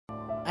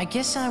I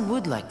guess I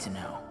would like to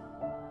know.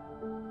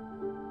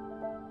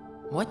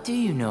 What do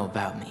you know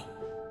about me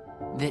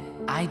that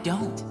I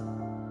don't?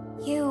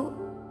 You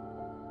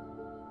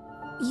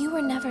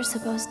were never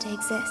supposed to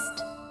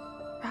exist,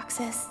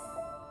 Roxas.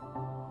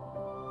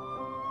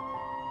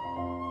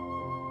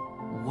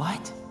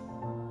 What?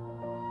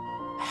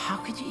 How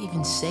could you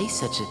even say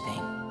such a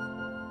thing?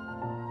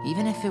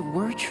 Even if it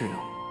were true.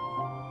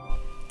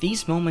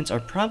 These moments are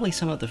probably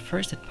some of the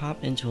first that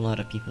pop into a lot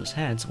of people's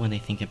heads when they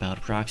think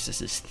about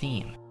Roxas'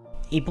 theme.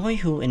 A boy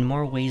who, in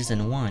more ways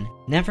than one,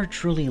 never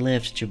truly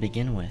lived to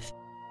begin with.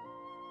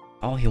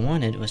 All he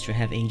wanted was to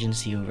have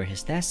agency over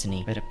his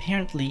destiny, but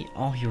apparently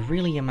all he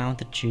really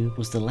amounted to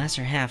was the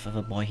lesser half of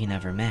a boy he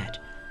never met,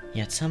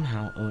 yet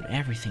somehow owed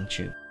everything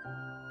to.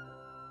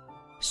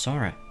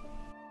 Sora.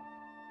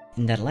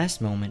 In that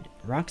last moment,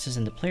 Roxas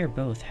and the player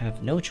both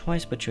have no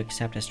choice but to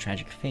accept his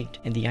tragic fate,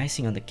 and the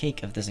icing on the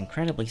cake of this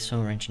incredibly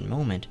soul-wrenching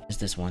moment is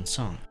this one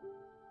song.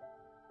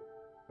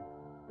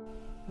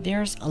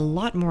 There's a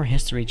lot more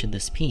history to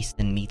this piece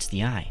than meets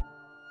the eye.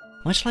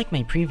 Much like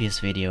my previous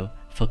video,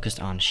 focused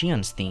on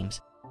Shion's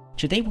themes,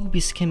 today we'll be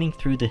skimming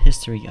through the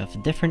history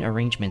of different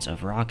arrangements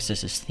of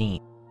Roxas'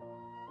 theme.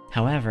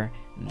 However,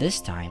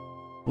 this time,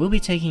 we'll be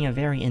taking a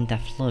very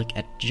in-depth look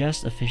at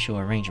just official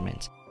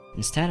arrangements,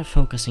 instead of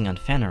focusing on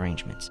fan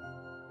arrangements.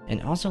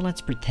 And also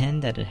let's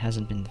pretend that it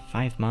hasn't been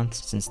 5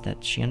 months since that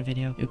Shion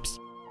video, oops.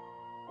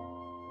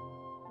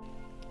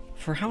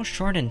 For how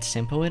short and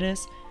simple it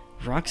is,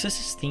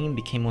 Roxas' theme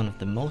became one of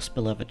the most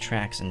beloved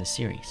tracks in the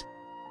series.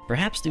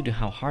 Perhaps due to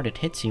how hard it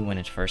hits you when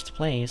it first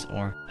plays,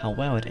 or how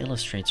well it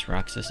illustrates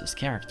Roxas'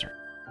 character.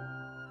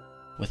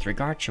 With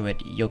regard to it,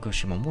 Yoko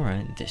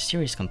Shimomura, the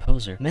series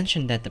composer,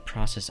 mentioned that the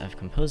process of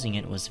composing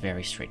it was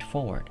very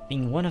straightforward,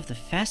 being one of the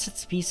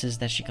fastest pieces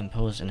that she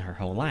composed in her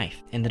whole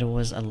life, and that it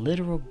was a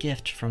literal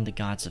gift from the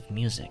gods of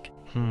music.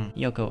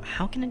 Yoko,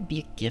 how can it be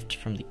a gift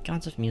from the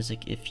gods of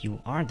music if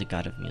you are the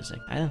god of music?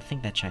 I don't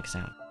think that checks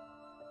out.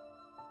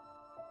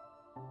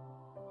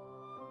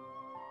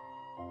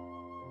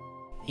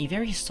 A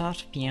very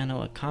soft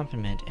piano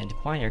accompaniment and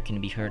choir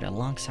can be heard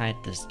alongside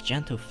this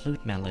gentle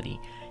flute melody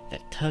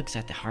that tugs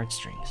at the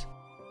heartstrings.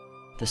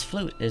 This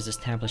flute is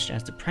established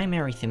as the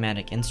primary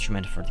thematic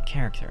instrument for the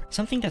character,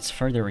 something that's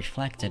further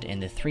reflected in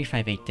the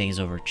 358 Days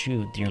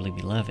Overdue, Dearly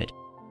Beloved,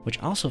 which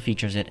also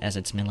features it as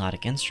its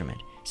melodic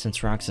instrument,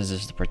 since Roxas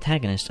is the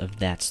protagonist of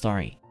that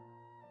story.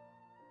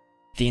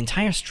 The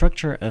entire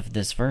structure of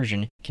this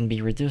version can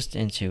be reduced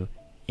into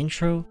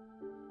intro,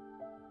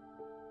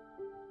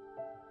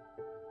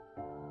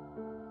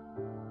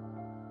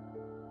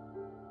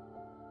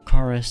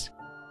 chorus,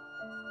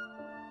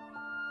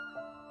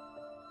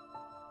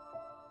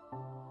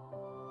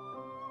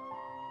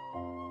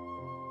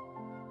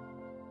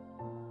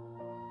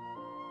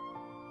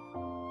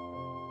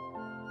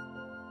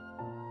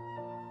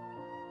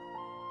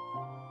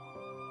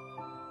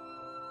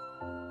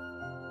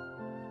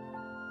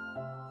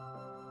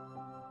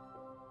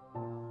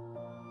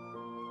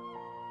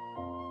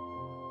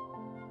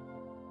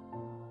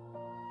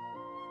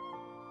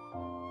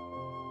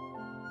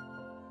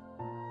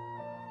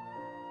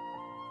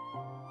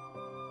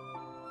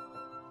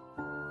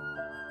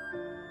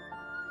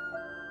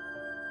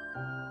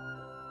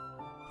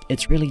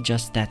 It's really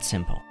just that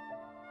simple.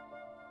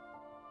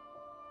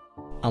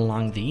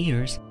 Along the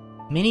years,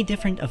 many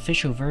different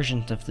official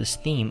versions of this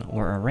theme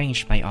were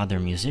arranged by other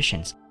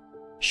musicians,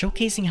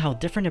 showcasing how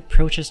different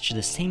approaches to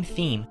the same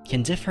theme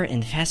can differ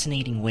in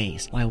fascinating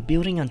ways while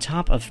building on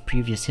top of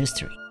previous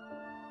history.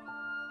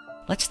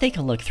 Let's take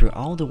a look through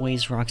all the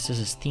ways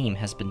Roxas' theme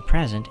has been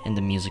present in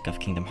the music of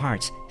Kingdom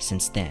Hearts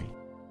since then.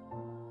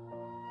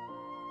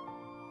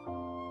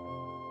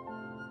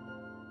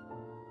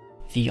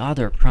 The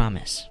Other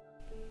Promise.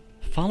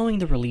 Following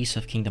the release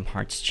of Kingdom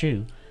Hearts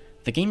 2,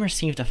 the game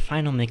received a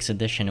final mix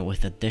edition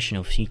with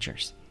additional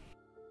features.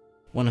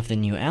 One of the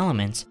new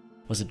elements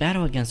was a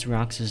battle against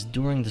Roxas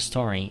during the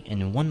story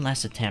in one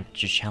last attempt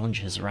to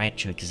challenge his right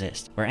to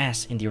exist,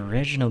 whereas in the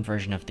original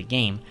version of the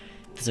game,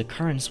 this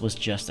occurrence was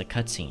just a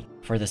cutscene.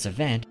 For this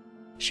event,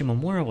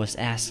 Shimomura was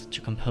asked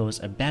to compose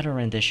a better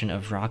rendition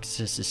of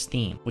Roxas'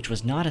 theme, which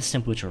was not as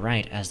simple to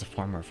write as the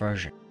former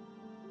version.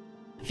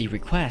 The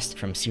request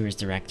from series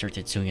director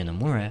Tetsuya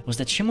Nomura was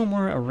that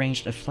Shimomura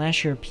arranged a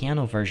flashier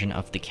piano version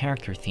of the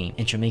character theme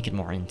and to make it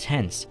more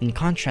intense, in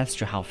contrast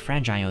to how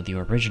fragile the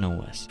original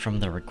was.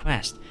 From the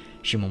request,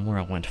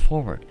 Shimomura went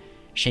forward,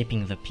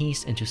 shaping the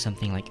piece into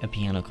something like a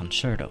piano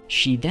concerto.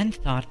 She then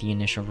thought the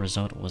initial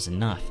result was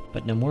enough,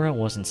 but Nomura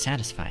wasn't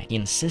satisfied. He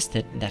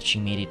insisted that she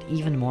made it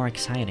even more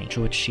exciting,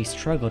 to which she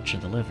struggled to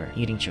deliver,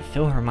 needing to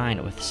fill her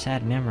mind with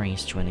sad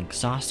memories to an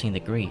exhausting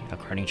degree,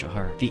 according to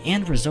her. The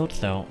end result,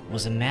 though,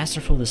 was a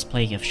masterful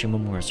display of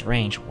Shimomura's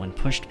range when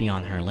pushed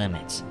beyond her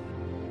limits.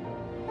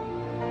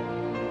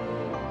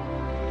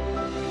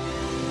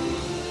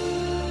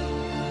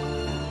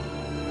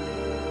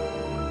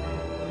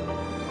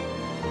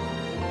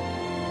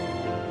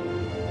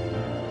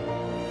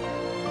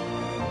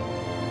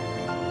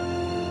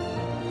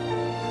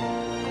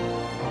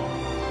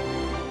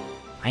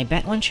 I I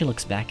bet when she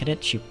looks back at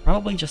it, she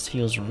probably just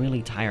feels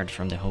really tired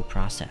from the whole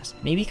process.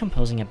 Maybe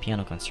composing a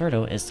piano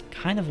concerto is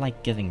kind of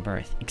like giving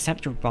birth,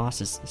 except your boss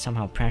is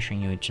somehow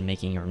pressuring you into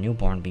making your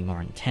newborn be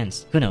more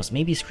intense. Who knows,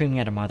 maybe screaming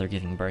at a mother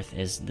giving birth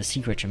is the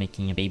secret to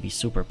making a baby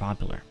super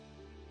popular.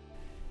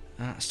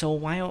 So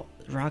while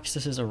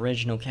Roxas'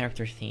 original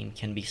character theme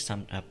can be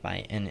summed up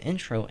by an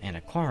intro and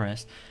a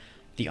chorus,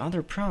 The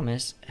Other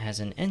Promise has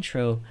an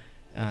intro,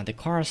 the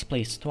chorus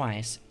plays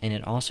twice, and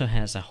it also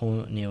has a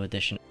whole new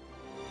addition.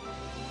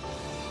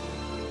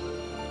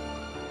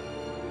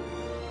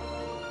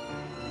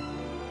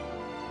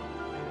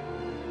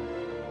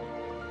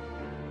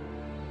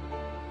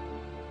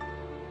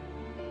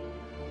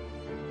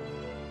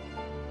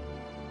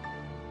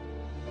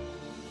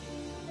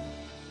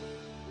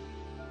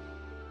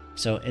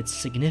 So it's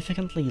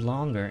significantly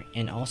longer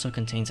and also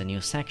contains a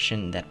new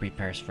section that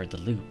prepares for the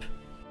loop.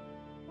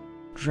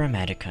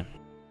 Dramaticon.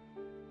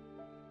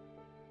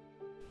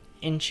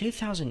 In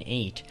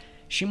 2008,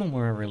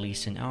 Shimomura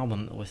released an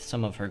album with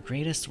some of her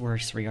greatest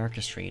works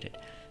reorchestrated,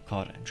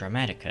 called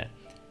Dramatica,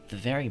 the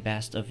very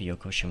best of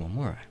Yoko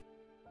Shimomura.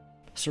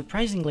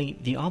 Surprisingly,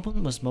 the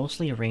album was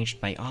mostly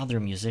arranged by other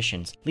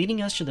musicians,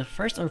 leading us to the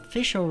first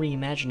official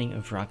reimagining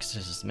of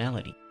Roxas'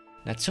 melody.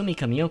 Natsumi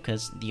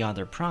Kamioka's The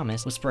Other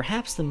Promise was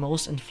perhaps the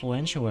most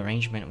influential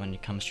arrangement when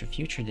it comes to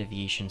future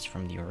deviations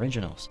from the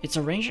originals. It's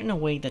arranged in a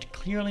way that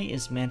clearly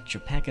is meant to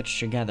package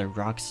together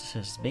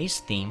Roxas'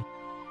 bass theme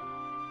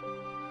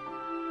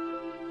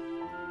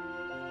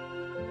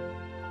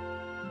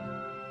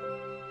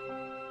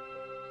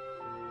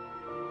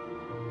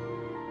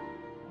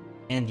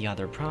and The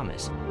Other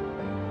Promise.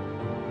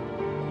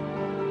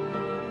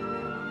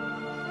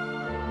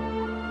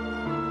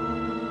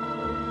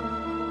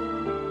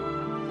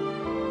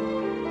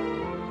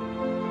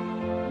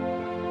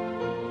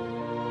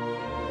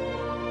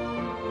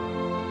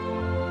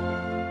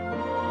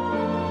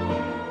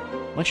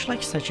 Much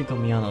like Sachiko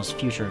Miyano's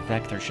future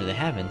Vector to the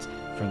Heavens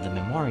from the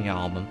Memoria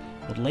album,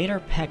 would later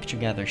pack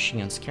together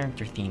Shion's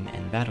character theme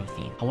and battle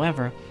theme.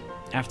 However,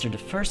 after the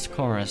first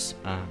chorus,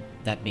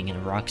 that being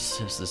in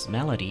Roxas'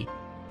 melody,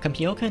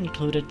 Kamioka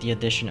included the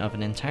addition of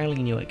an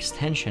entirely new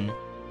extension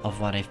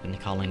of what I've been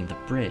calling the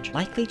bridge,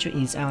 likely to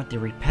ease out the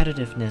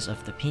repetitiveness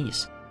of the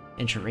piece,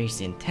 and to raise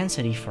the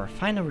intensity for a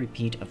final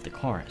repeat of the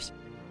chorus,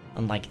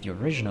 unlike the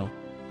original,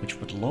 which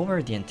would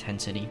lower the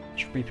intensity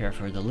to prepare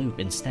for the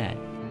loop instead.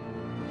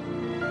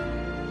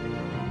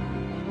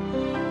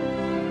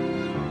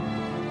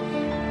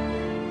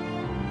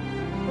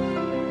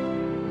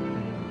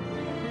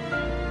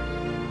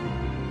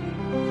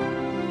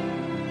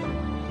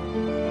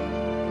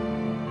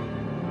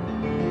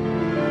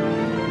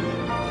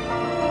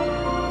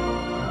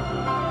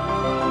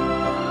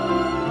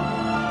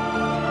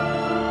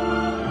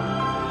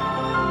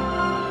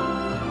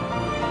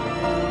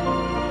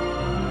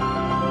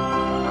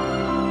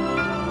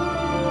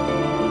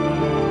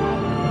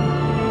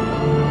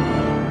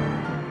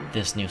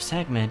 This new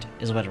segment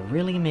is what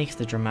really makes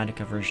the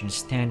Dramatica version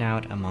stand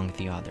out among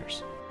the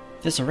others.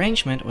 This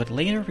arrangement would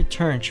later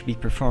return to be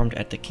performed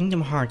at the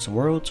Kingdom Hearts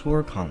World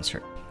Tour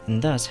concert,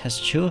 and thus has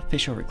two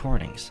official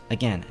recordings,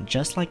 again,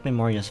 just like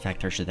Memoria's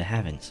Vector to the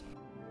Heavens.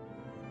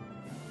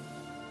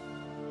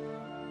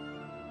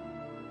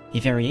 A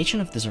variation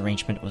of this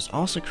arrangement was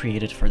also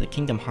created for the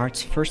Kingdom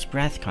Hearts First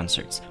Breath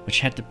concerts, which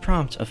had the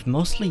prompt of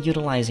mostly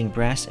utilizing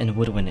brass and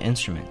woodwind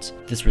instruments.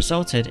 This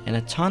resulted in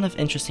a ton of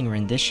interesting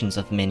renditions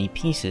of many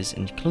pieces,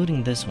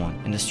 including this one,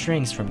 and the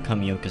strings from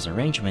Kamioka's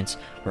arrangements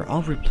were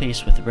all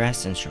replaced with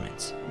brass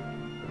instruments.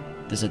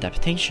 This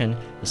adaptation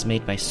was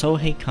made by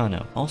Sohei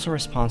Kano, also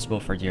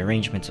responsible for the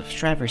arrangements of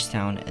Traverse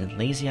Town and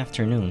Lazy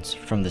Afternoons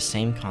from the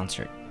same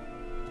concert.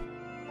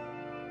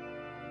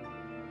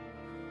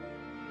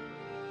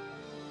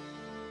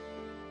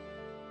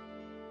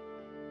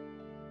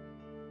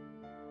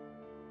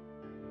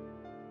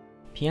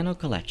 Piano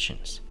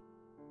collections.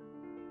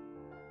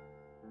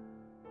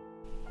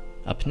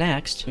 Up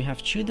next, we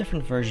have two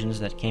different versions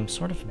that came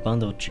sort of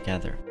bundled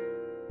together.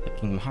 The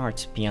Kingdom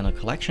Hearts Piano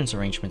Collections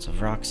arrangements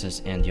of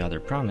Roxas and The Other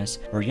Promise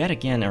were yet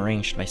again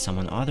arranged by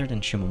someone other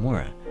than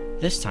Shimomura,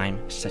 this time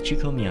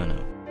Sachiko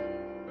Miyano.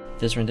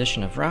 This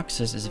rendition of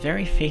Roxas is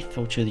very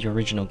faithful to the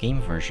original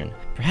game version,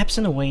 perhaps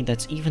in a way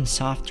that's even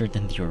softer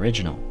than the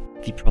original.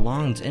 The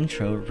prolonged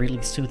intro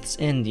really soothes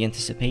in the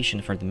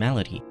anticipation for the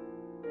melody.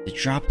 The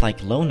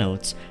drop-like low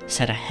notes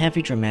set a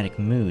heavy dramatic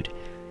mood,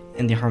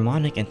 and the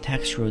harmonic and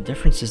textural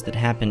differences that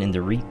happen in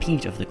the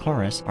repeat of the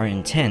chorus are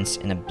intense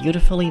in a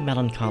beautifully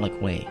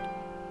melancholic way.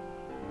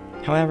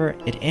 However,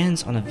 it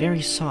ends on a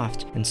very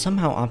soft and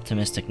somehow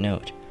optimistic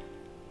note.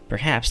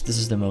 Perhaps this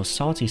is the most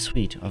salty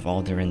sweet of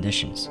all the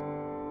renditions.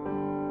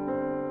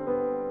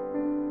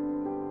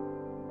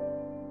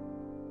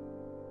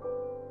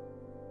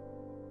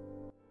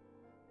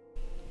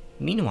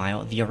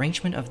 Meanwhile, the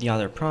arrangement of The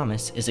Other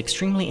Promise is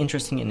extremely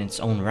interesting in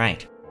its own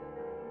right.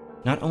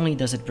 Not only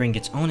does it bring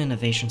its own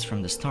innovations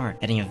from the start,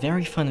 adding a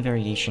very fun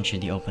variation to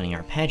the opening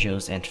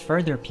arpeggios and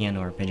further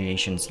piano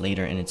arpeggiations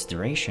later in its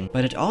duration,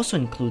 but it also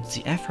includes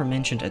the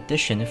aforementioned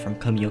addition from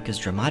Kamioka's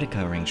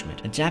Dramatica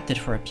arrangement, adapted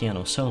for a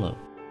piano solo.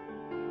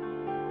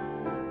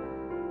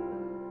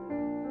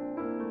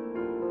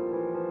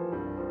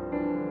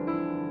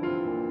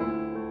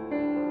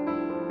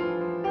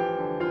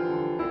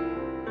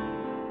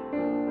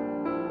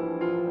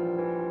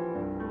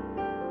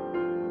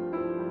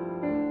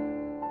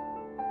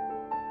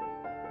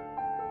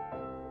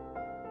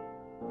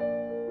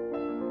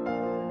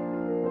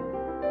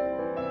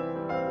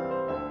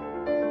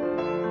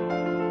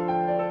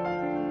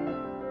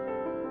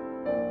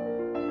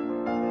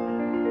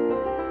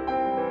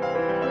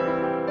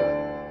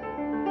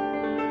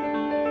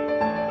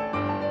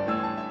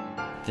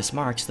 This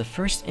marks the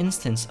first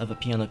instance of a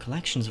Piano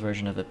Collections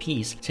version of a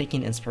piece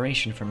taking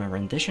inspiration from a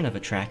rendition of a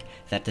track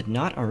that did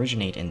not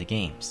originate in the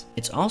games.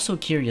 It's also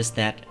curious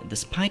that,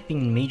 despite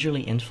being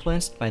majorly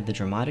influenced by the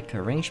Dramatica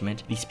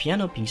arrangement, these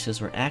piano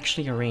pieces were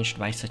actually arranged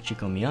by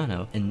Sachiko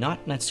Miyano and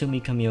not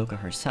Natsumi Kamioka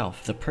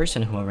herself, the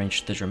person who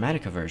arranged the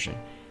Dramatica version,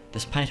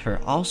 despite her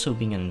also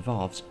being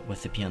involved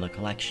with the Piano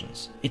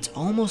Collections. It's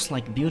almost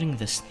like building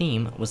this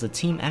theme was a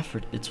team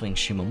effort between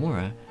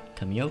Shimomura,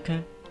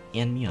 Kamioka,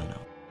 and Miyano.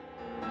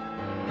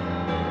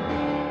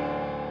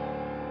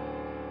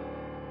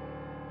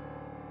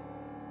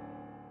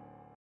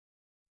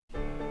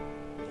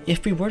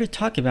 If we were to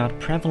talk about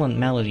prevalent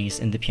melodies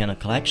in the Piano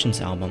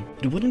Collections album,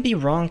 it wouldn't be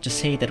wrong to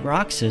say that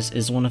Roxas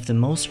is one of the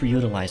most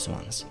reutilized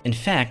ones. In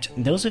fact,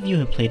 those of you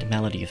who played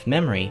Melody of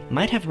Memory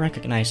might have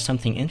recognized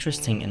something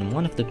interesting in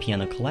one of the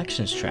Piano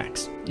Collections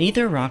tracks.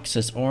 Neither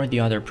Roxas or The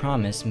Other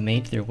Promise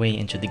made their way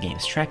into the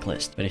game's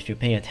tracklist, but if you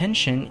pay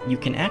attention, you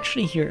can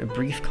actually hear a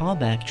brief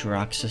callback to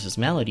Roxas's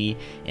melody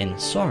in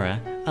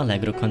Sora,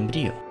 Allegro con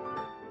brio.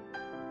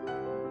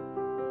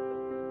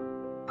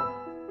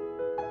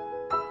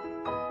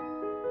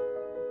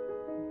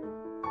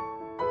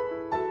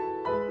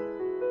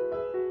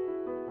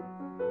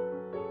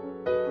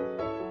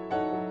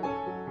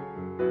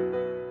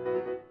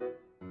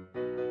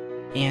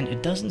 And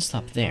it doesn't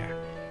stop there.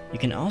 You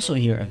can also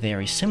hear a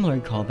very similar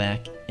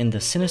callback in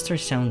the Sinister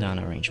Sound Down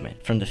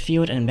arrangement from the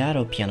Field and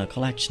Battle Piano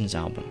Collections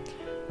album,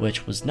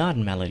 which was not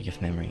in Melody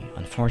of Memory,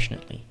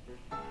 unfortunately.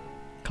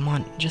 Come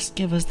on, just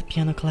give us the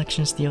Piano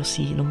Collections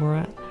DLC,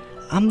 Nomura.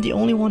 I'm the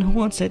only one who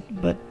wants it,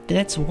 but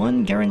that's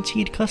one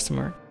guaranteed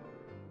customer.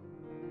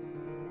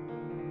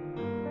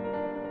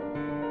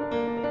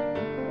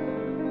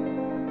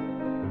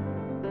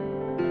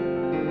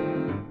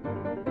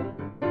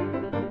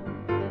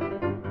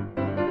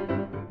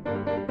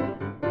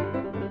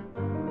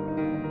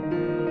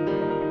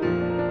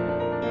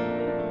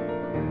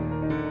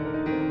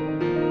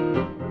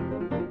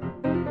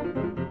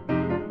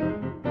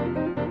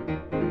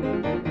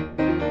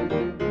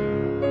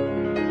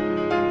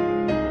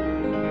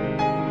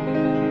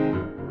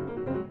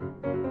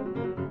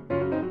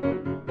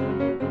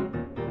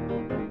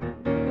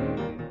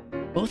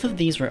 Both of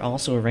these were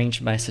also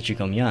arranged by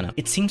Sachiko Miyano.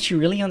 It seems she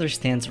really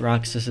understands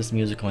Roxas'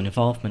 musical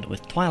involvement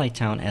with Twilight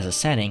Town as a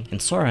setting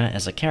and Sora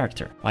as a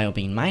character, while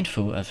being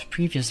mindful of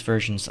previous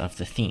versions of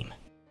the theme.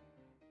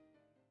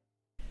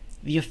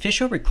 The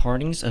official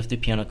recordings of the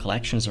Piano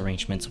Collections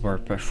arrangements were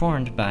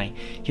performed by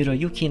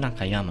Hiroyuki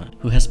Nakayama,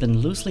 who has been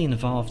loosely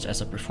involved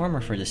as a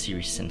performer for the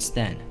series since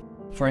then.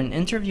 For an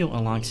interview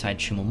alongside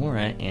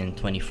Shimomura in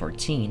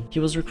 2014, he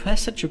was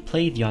requested to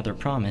play The Other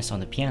Promise on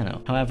the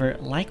piano. However,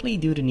 likely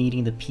due to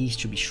needing the piece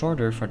to be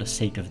shorter for the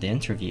sake of the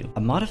interview,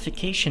 a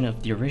modification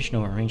of the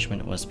original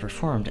arrangement was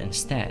performed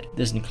instead.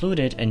 This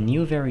included a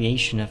new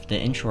variation of the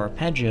intro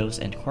arpeggios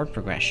and chord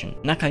progression.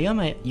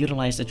 Nakayama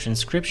utilized a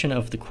transcription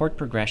of the chord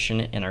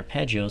progression and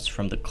arpeggios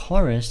from the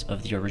chorus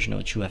of the original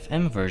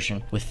 2FM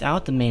version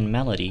without the main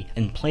melody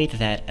and played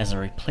that as a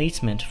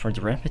replacement for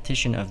the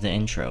repetition of the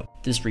intro.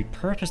 This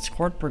repurposed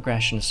chord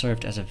progression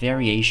served as a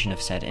variation of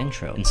said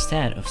intro,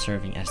 instead of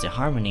serving as the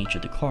harmony to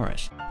the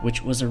chorus,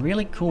 which was a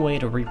really cool way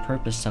to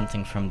repurpose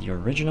something from the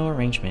original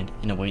arrangement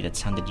in a way that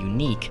sounded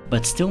unique,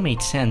 but still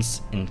made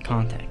sense in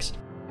context.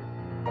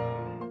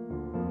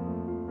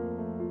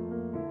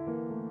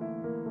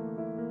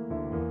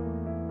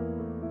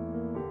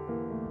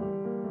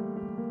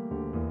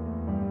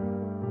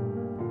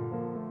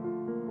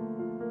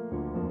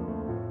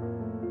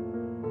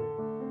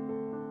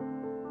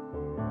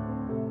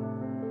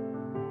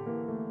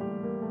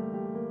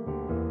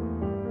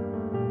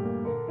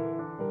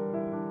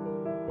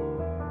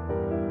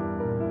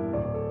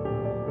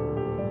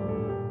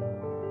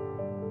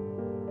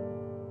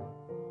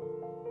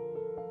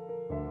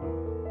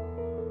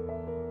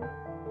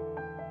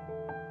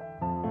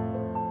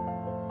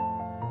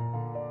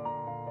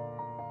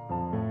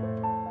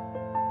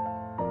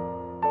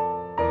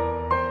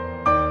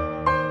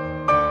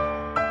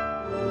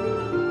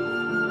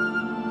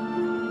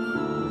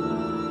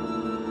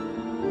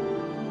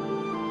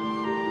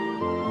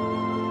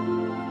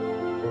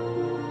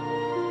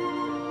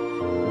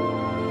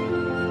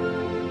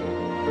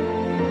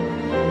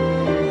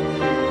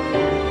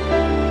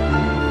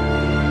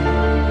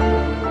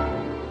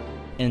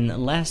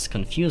 less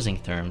confusing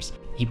terms,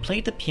 he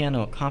played the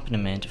piano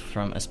accompaniment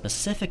from a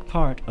specific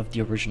part of the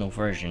original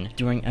version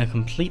during a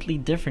completely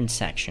different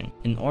section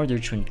in order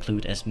to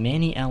include as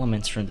many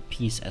elements from the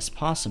piece as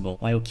possible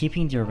while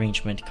keeping the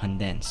arrangement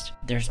condensed.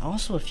 There's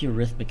also a few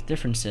rhythmic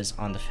differences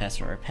on the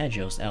faster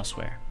arpeggios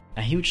elsewhere.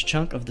 A huge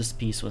chunk of this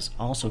piece was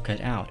also cut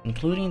out,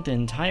 including the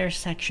entire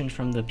section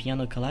from the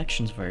Piano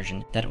Collections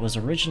version that was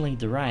originally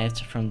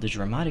derived from the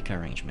Dramatica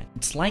arrangement.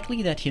 It's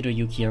likely that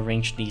Hiroyuki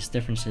arranged these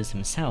differences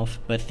himself,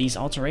 but these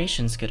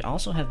alterations could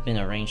also have been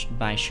arranged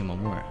by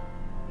Shimomura.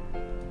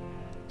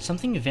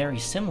 Something very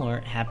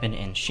similar happened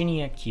in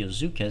Shinya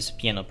Kiyozuka's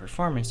piano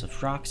performance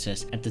of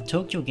Roxas at the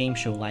Tokyo Game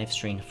Show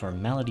livestream for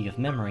Melody of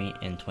Memory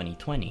in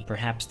 2020.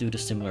 Perhaps due to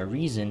similar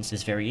reasons,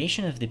 this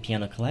variation of the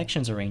Piano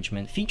Collections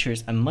arrangement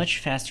features a much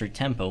faster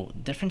tempo,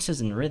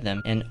 differences in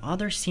rhythm, and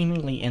other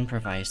seemingly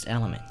improvised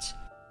elements.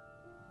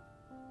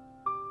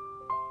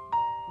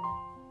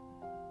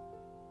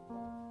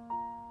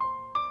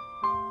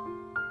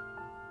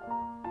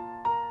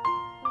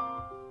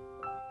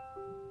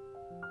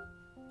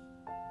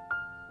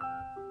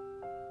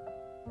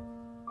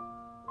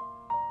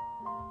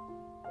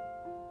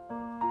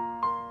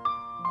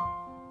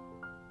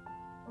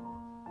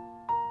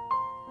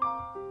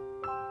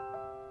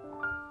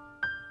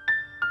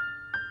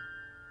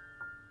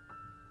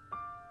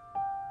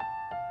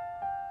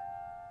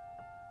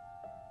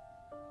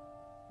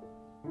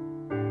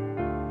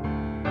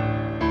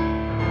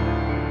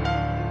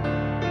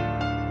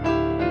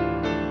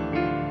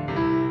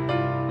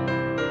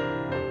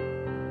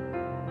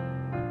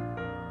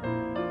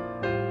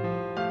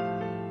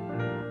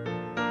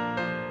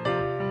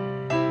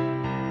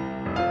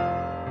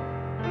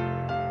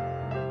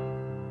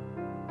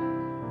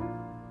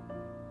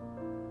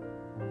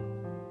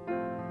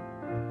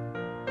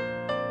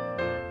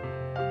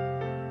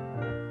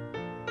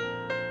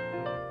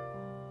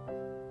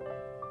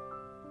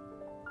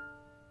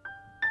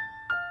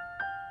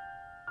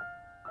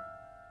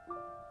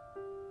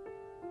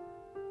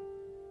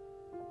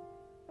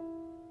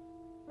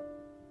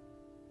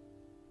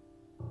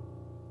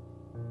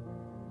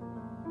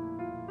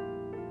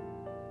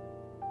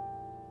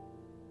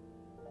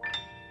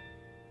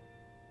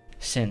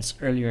 Since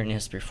earlier in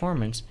his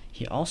performance,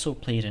 he also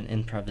played an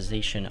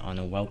improvisation on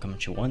a Welcome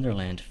to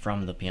Wonderland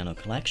from the Piano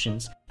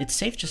Collections, it's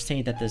safe to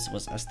say that this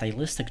was a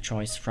stylistic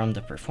choice from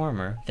the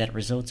performer that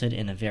resulted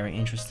in a very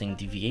interesting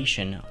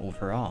deviation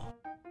overall.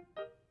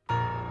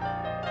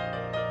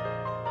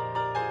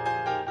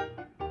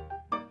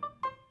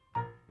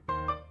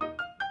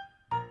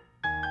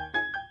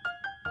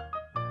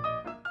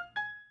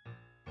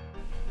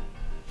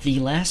 The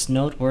last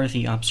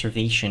noteworthy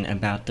observation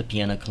about the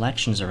Piano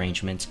Collections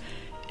arrangements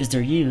is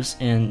their use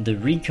in the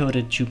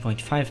Recoded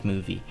 2.5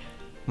 movie,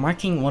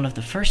 marking one of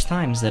the first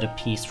times that a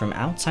piece from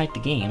outside the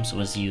games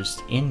was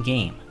used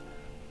in-game.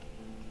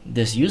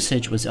 This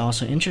usage was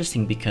also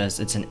interesting because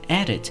it's an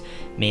edit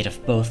made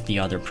of both The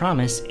Other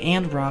Promise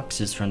and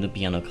Roxas from the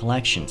Piano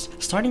Collections,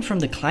 starting from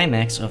the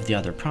climax of The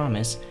Other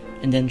Promise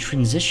and then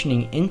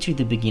transitioning into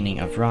the beginning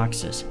of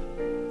Roxas.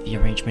 The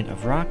arrangement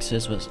of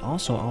Roxas was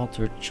also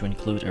altered to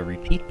include a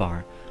repeat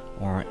bar,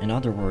 or in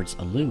other words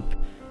a loop,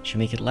 to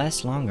make it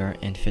last longer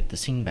and fit the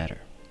scene better.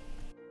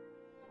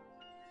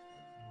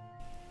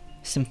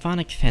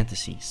 Symphonic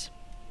Fantasies.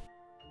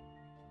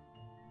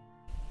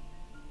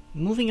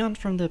 Moving on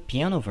from the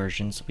piano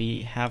versions,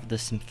 we have the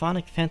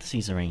Symphonic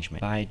Fantasies arrangement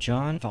by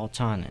John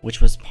Valtonen,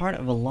 which was part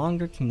of a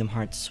longer Kingdom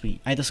Hearts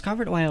suite. I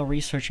discovered while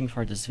researching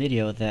for this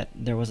video that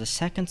there was a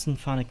second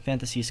Symphonic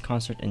Fantasies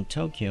concert in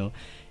Tokyo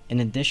in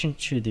addition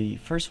to the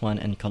first one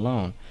in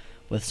Cologne,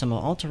 with some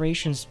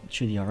alterations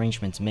to the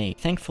arrangements made.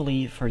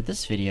 Thankfully for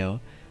this video,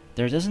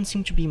 there doesn't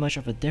seem to be much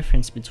of a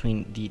difference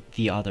between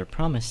the Other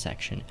Promise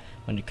section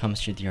when it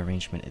comes to the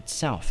arrangement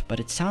itself, but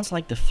it sounds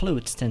like the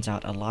flute stands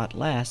out a lot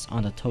less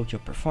on the Tokyo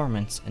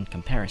performance in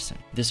comparison.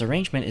 This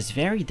arrangement is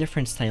very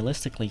different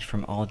stylistically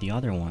from all the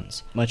other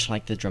ones. Much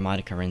like the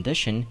Dramatica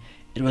rendition,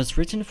 it was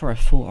written for a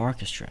full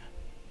orchestra.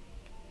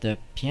 The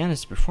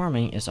pianist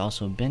performing is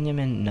also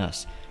Benjamin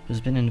Nuss, who's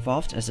been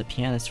involved as a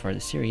pianist for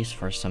the series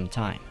for some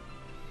time.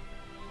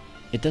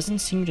 It doesn't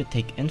seem to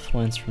take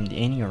influence from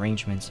any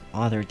arrangements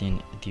other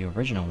than the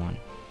original one,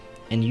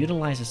 and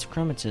utilizes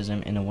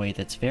chromatism in a way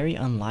that's very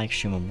unlike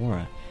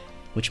Shimomura,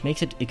 which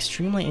makes it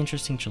extremely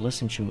interesting to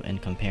listen to and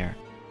compare.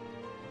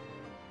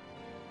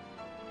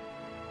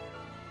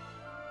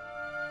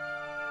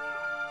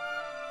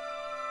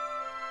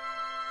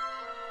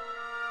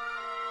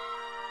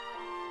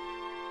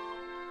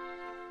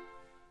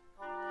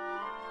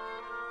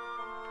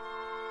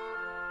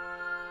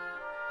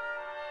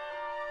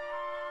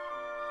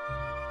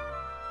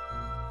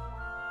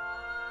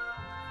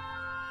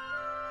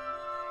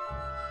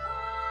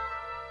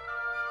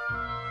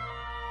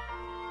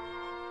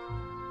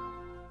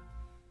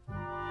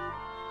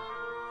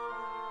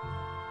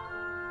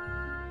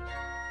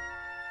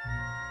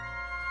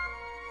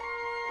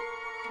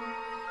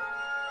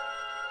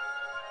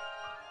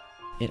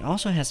 It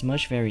also has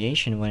much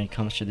variation when it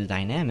comes to the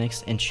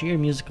dynamics and sheer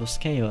musical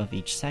scale of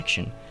each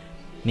section,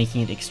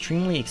 making it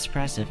extremely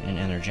expressive and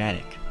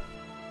energetic.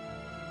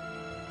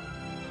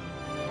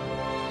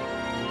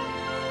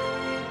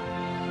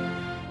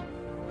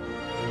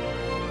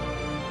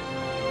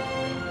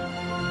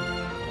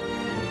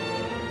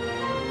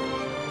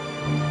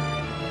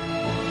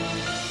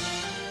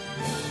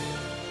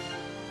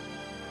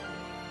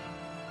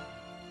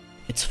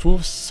 It's full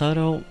of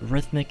subtle,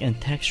 rhythmic, and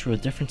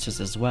textural differences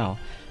as well,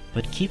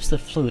 but keeps the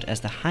flute as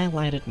the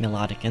highlighted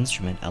melodic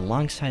instrument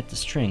alongside the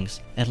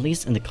strings, at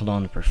least in the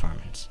Cologne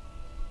performance.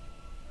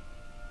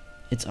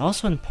 It's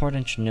also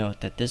important to note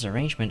that this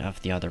arrangement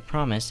of The Other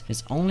Promise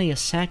is only a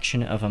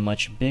section of a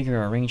much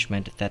bigger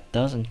arrangement that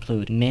does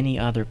include many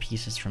other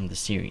pieces from the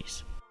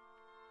series.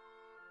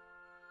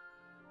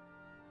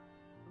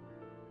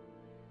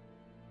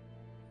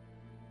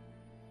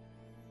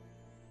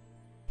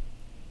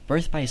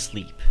 Birth by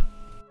Sleep.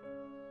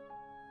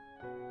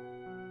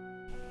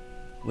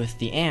 With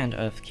the end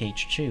of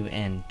Cage 2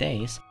 and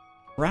Days,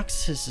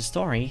 Roxas'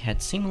 story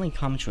had seemingly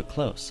come to a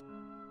close.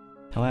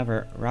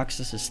 However,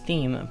 Roxas'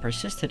 theme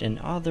persisted in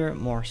other,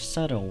 more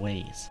subtle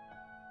ways.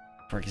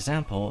 For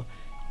example,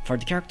 for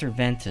the character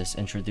Ventus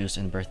introduced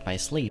in Birth by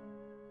Sleep,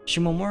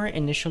 Shimomura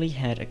initially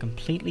had a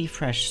completely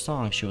fresh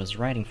song she was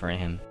writing for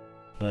him,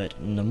 but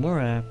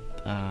Nomura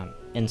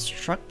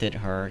instructed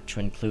her to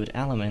include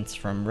elements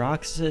from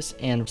Roxas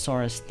and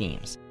Sora's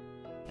themes,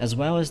 as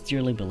well as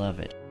Dearly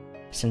Beloved,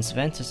 since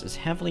Ventus is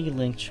heavily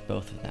linked to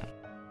both of them.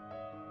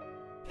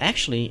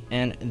 Actually,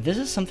 and this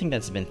is something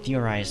that's been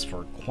theorized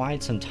for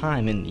quite some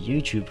time in the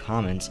YouTube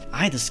comments,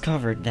 I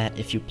discovered that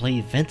if you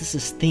play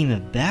Ventus'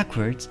 theme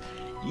backwards,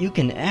 you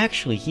can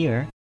actually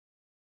hear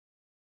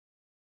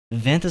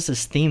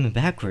Ventus' theme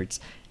backwards.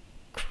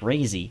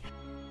 Crazy.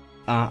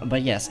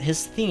 But yes,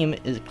 his theme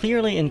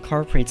clearly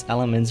incorporates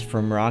elements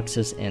from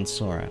Roxas and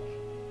Sora.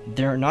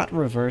 They're not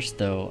reversed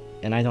though,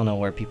 and I don't know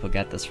where people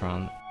get this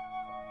from.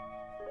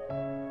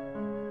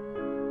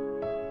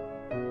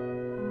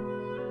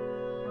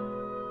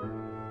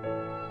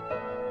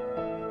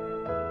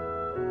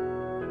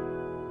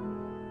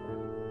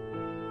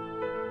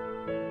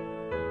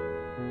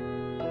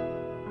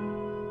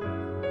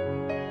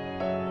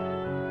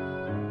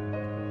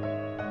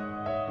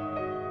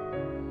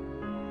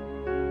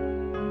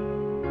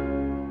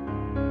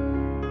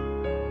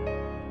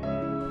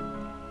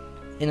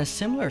 In a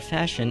similar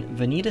fashion,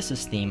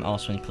 Vanitas' theme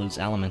also includes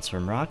elements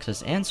from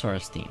Roxas and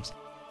Sora's themes,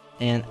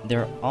 and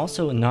they're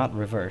also not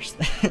reversed,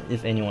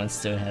 if anyone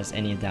still has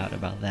any doubt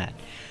about that.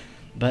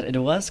 But it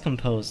was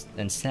composed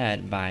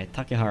instead by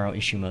Takeharu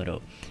Ishimoto.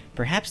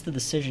 Perhaps the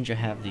decision to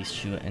have these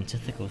two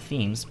antithetical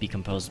themes be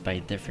composed by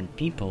different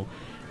people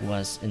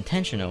was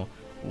intentional,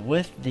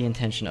 with the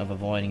intention of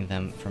avoiding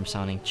them from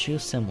sounding too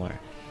similar,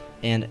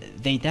 and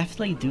they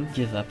definitely do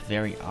give up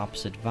very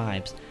opposite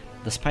vibes,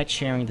 despite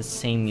sharing the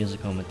same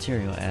musical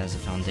material as a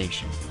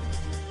foundation.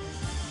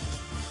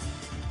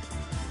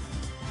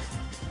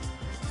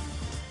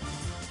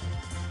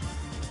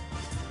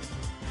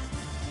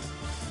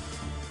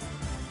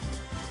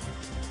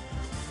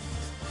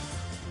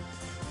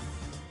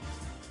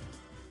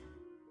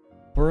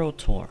 World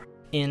Tour.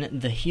 In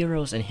the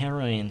heroes and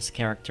heroines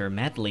character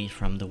medley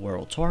from the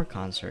World Tour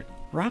concert,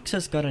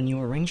 Roxas got a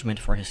new arrangement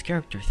for his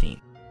character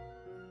theme.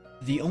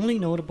 The only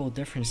notable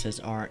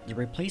differences are the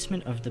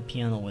replacement of the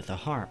piano with a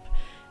harp,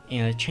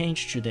 and a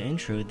change to the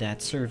intro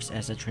that serves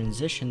as a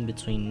transition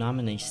between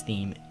Nomine's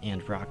theme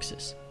and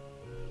Roxas.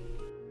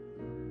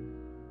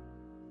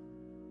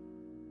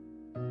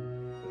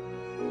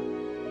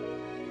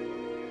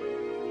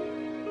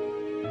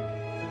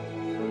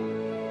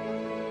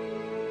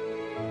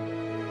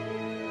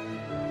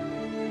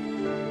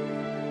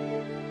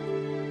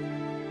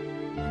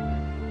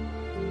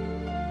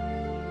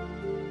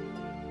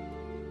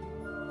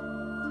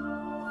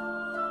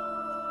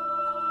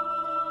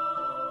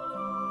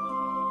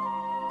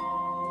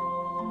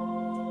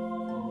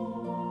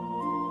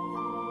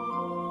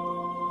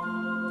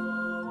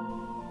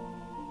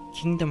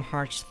 Kingdom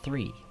Hearts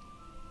 3.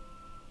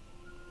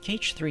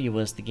 Cage 3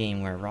 was the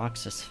game where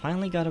Roxas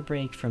finally got a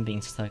break from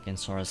being stuck in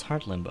Sora's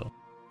heart limbo,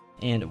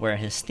 and where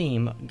his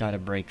theme got a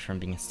break from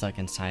being stuck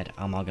inside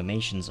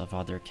amalgamations of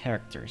other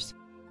characters.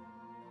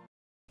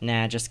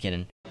 Nah, just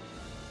kidding.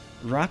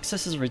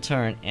 Roxas'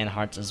 Return and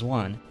Hearts as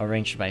One,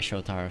 arranged by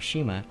Shotaro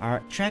Shima,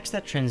 are tracks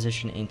that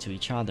transition into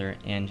each other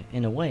and,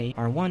 in a way,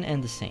 are one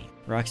and the same.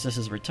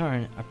 Roxas'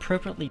 Return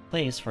appropriately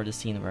plays for the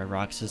scene where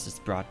Roxas is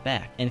brought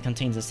back, and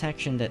contains a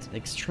section that's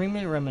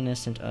extremely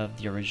reminiscent of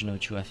the original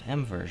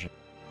 2FM version.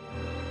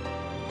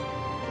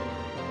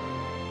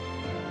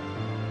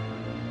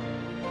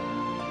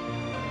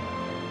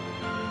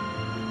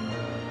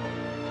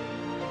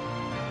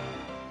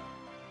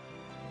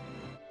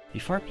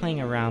 Before playing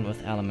around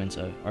with elements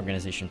of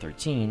Organization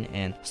 13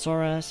 and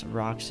Sora's,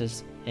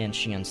 Roxas, and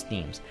Shion's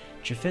themes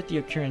to fit the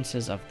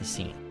occurrences of the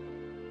scene.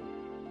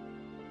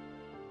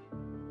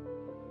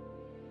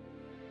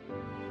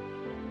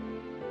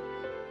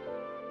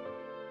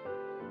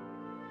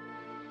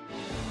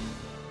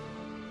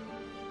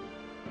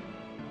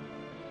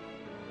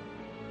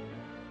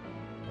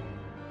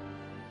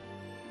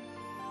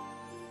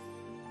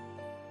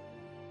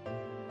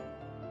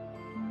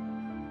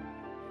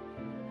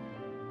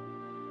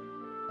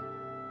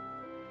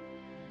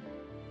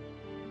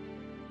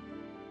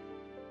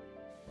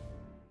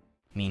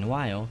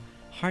 Meanwhile,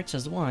 Hearts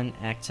as One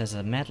acts as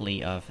a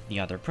medley of The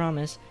Other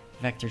Promise,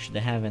 Vector to the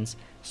Heavens,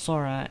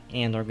 Sora,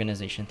 and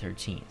Organization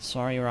 13.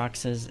 Sorry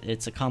Roxas,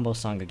 it's a combo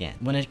song again.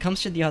 When it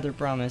comes to The Other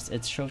Promise,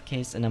 it's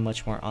showcased in a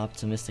much more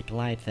optimistic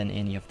light than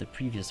any of the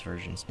previous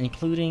versions,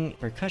 including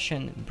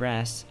percussion,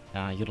 brass,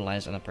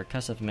 utilized in a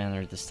percussive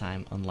manner this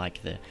time,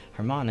 unlike the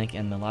harmonic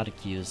and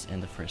melodic use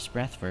in the first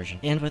Breath version,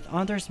 and with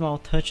other small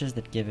touches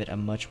that give it a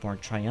much more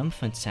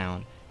triumphant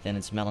sound than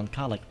its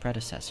melancholic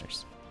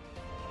predecessors.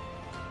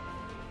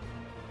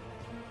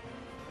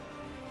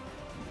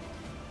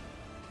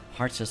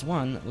 Hearts as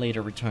One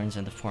later returns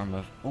in the form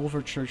of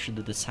Overture to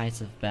the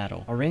Decisive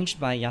Battle, arranged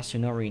by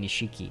Yasunori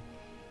Nishiki.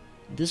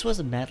 This was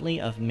a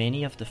medley of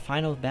many of the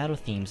final battle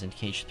themes in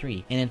Cage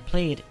 3, and it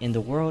played in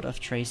the World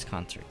of Trace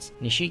concerts.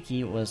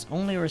 Nishiki was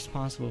only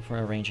responsible for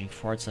arranging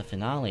Forza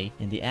Finale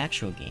in the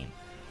actual game,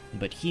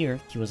 but here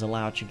he was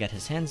allowed to get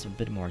his hands a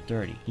bit more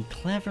dirty. He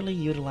cleverly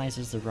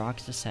utilizes the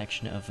Roxas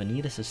section of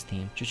Vanitas'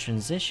 theme to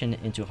transition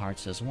into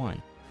Hearts as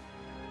One.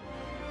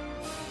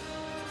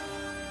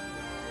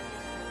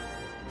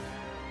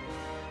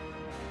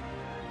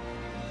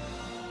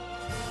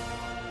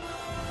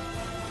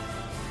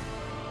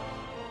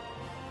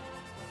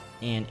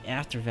 And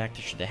after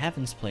Vector to the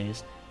Heavens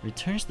plays,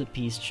 returns the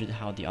piece to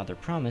how The Other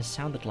Promise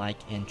sounded like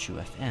in True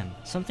FM,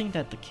 something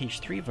that the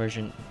Cage 3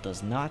 version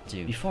does not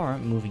do, before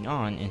moving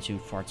on into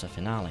Forza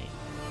Finale.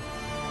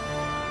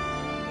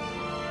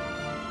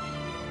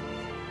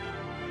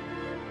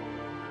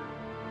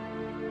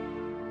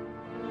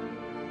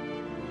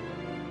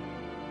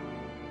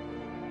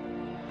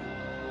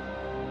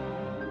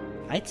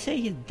 I'd say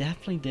he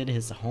definitely did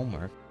his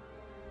homework.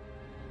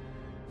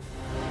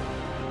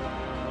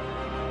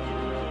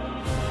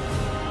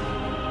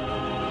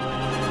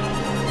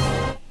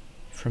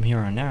 From here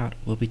on out,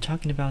 we'll be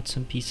talking about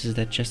some pieces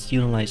that just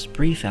utilize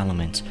brief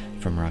elements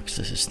from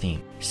Roxas'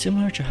 theme,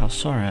 similar to how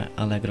Sora,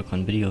 Allegro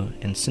con Brio,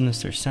 and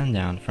Sinister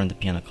Sundown from the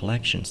Piano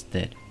Collections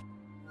did.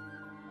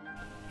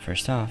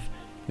 First off,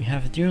 we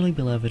have Dearly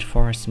Beloved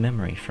Forest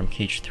Memory from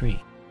Cage 3.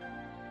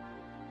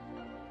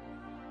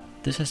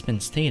 This has been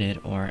stated,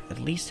 or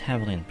at least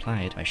heavily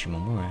implied by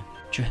Shimomura,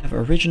 to have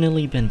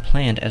originally been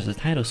planned as the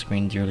title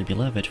screen Dearly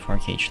Beloved for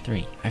Cage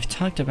 3. I've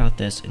talked about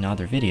this in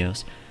other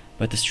videos,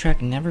 but this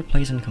track never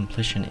plays in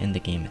completion in the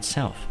game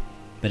itself,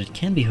 but it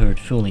can be heard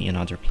fully in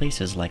other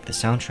places like the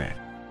soundtrack.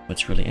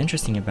 What's really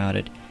interesting about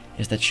it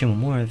is that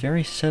Shimomura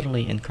very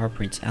subtly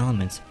incorporates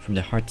elements from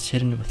the hearts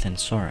hidden within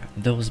Sora,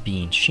 those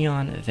being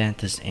Xion,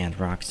 Ventus, and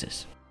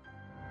Roxas.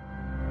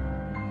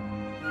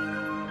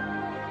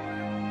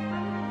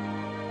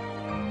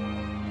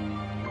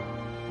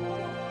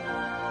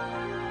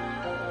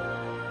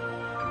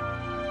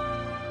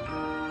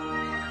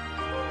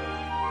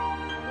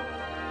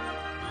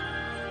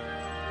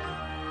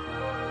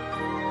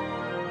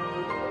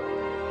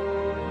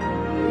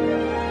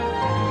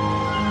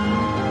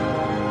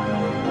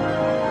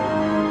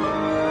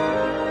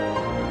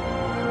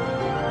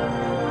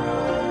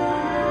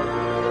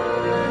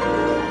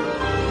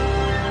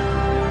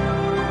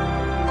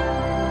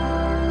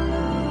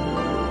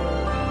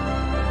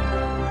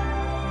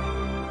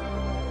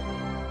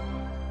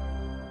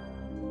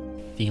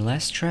 The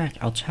last track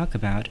I'll talk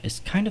about is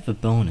kind of a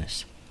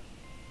bonus.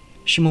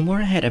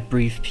 Shimomura had a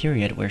brief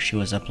period where she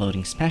was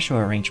uploading special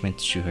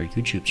arrangements to her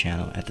YouTube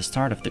channel at the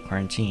start of the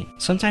quarantine,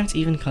 sometimes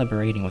even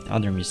collaborating with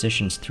other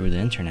musicians through the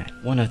internet.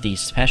 One of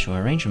these special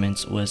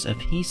arrangements was a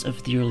piece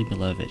of Dearly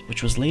Beloved,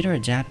 which was later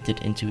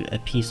adapted into a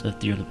piece of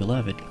Dearly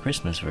Beloved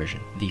Christmas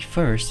version. The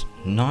first,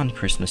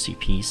 non-Christmassy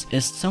piece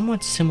is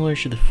somewhat similar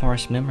to the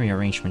Forest Memory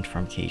arrangement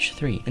from Cage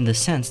 3, in the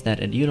sense that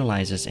it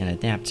utilizes and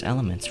adapts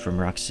elements from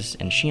Roxas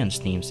and Xion's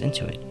themes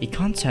into it, a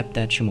concept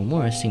that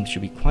Shimomura seems to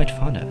be quite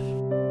fond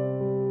of.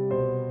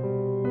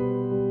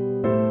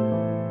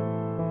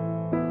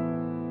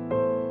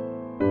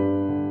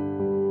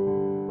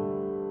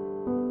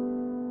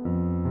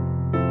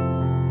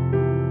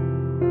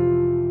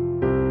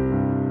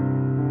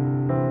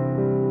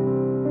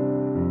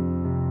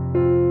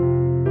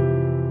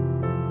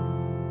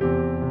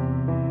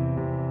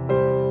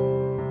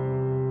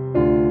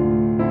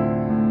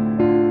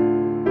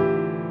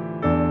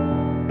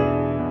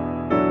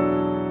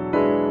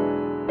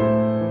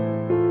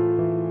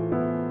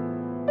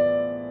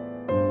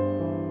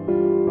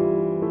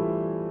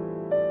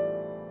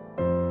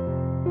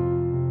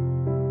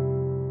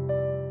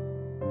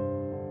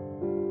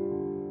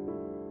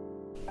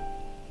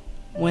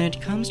 When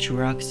it comes to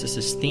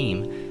Roxas'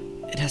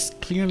 theme, it has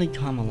clearly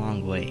come a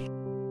long way.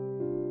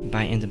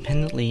 By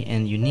independently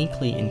and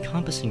uniquely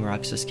encompassing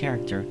Roxas'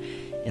 character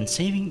and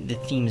saving the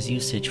theme's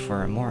usage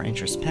for more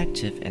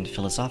introspective and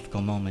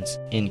philosophical moments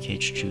in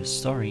Cage 2's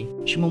story,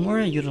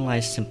 Shimomura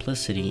utilized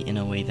simplicity in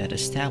a way that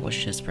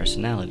established his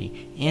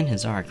personality and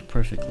his arc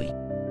perfectly.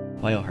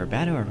 while her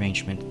battle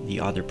arrangement, The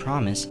Other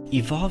Promise,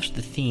 evolved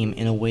the theme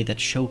in a way that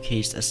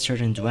showcased a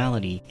certain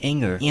duality,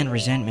 anger, and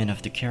resentment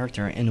of the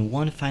character in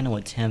one final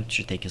attempt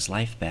to take his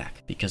life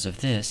back. Because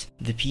of this,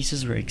 the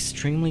pieces were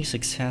extremely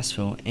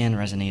successful and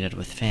resonated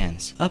with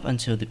fans. Up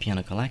until the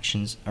piano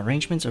collections,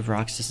 arrangements of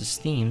Roxas'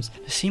 themes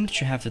seemed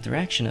to have the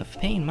direction of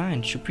paying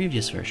mind to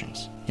previous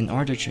versions, in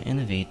order to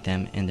innovate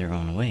them in their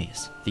own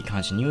ways. The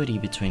continuity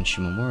between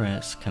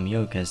Shimomura's,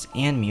 Kamioka's,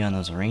 and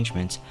Miyano's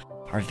arrangements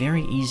are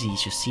very easy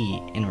to see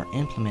and were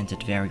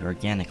implemented very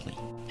organically.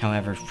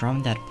 However,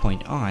 from that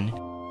point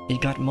on,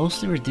 it got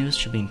mostly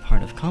reduced to being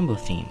part of combo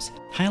themes,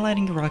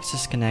 highlighting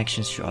Roxas'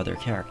 connections to other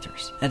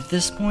characters. At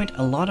this point,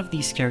 a lot of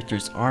these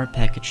characters are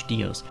package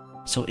deals,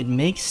 so it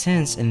makes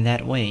sense in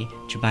that way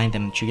to bind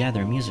them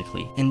together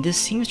musically, and this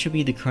seems to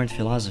be the current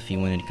philosophy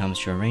when it comes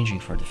to arranging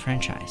for the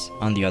franchise.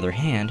 On the other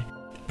hand,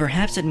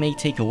 perhaps it may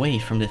take away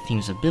from the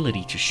theme's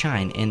ability to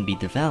shine and be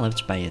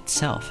developed by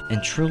itself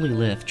and truly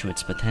live to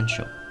its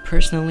potential.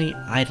 Personally,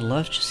 I'd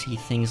love to see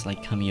things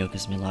like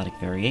Kamioka's melodic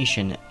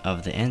variation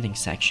of the ending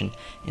section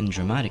in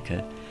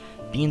Dramatica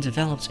being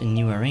developed in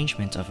new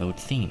arrangements of old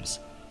themes,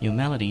 new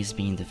melodies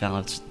being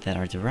developed that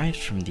are derived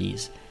from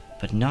these,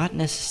 but not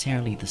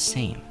necessarily the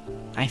same.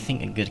 I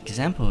think a good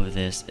example of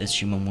this is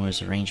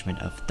Shimomura's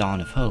arrangement of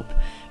Dawn of Hope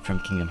from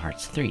Kingdom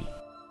Hearts 3,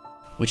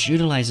 which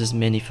utilizes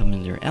many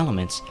familiar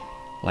elements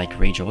like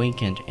Rage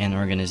Awakened and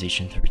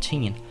Organization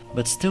 13,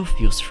 but still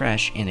feels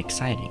fresh and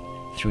exciting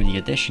through the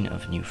addition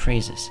of new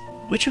phrases.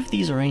 Which of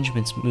these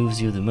arrangements moves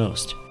you the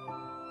most?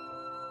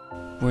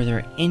 Were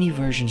there any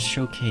versions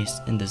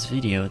showcased in this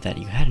video that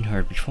you hadn't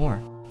heard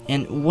before?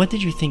 And what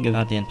did you think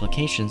about the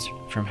implications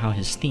from how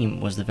his theme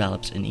was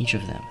developed in each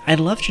of them? I'd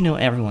love to know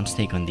everyone's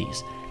take on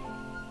these.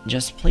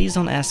 Just please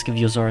don't ask if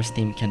Yozora's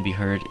theme can be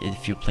heard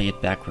if you play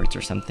it backwards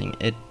or something.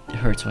 It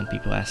hurts when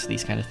people ask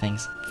these kind of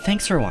things.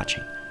 Thanks for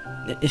watching.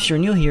 If you're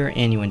new here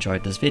and you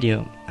enjoyed this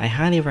video, I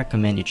highly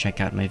recommend you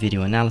check out my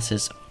video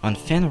analysis on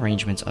fan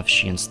arrangements of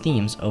Shien's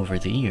themes over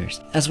the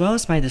years, as well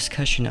as my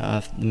discussion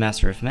of the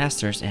Master of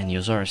Masters and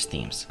Yozora's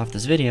themes. Of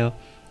this video,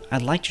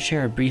 I'd like to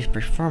share a brief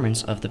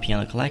performance of the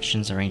Piano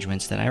Collections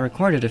arrangements that I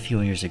recorded a few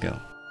years ago.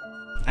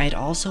 I'd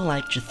also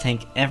like to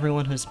thank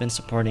everyone who's been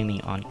supporting me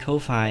on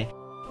Ko-Fi,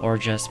 or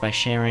just by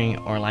sharing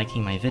or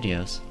liking my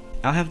videos.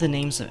 I'll have the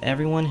names of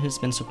everyone who's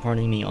been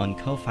supporting me on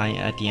Ko-Fi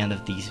at the end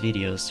of these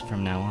videos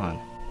from now on.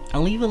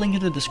 I'll leave a link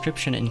in the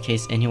description in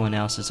case anyone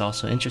else is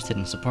also interested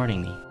in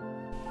supporting me.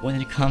 When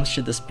it comes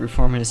to this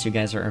performance you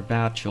guys are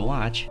about to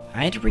watch,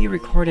 I'd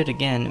re-record it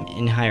again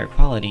in higher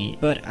quality,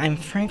 but I'm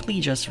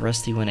frankly just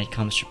rusty when it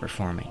comes to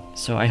performing,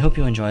 so I hope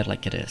you enjoy it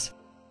like it is.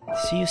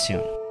 See you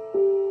soon.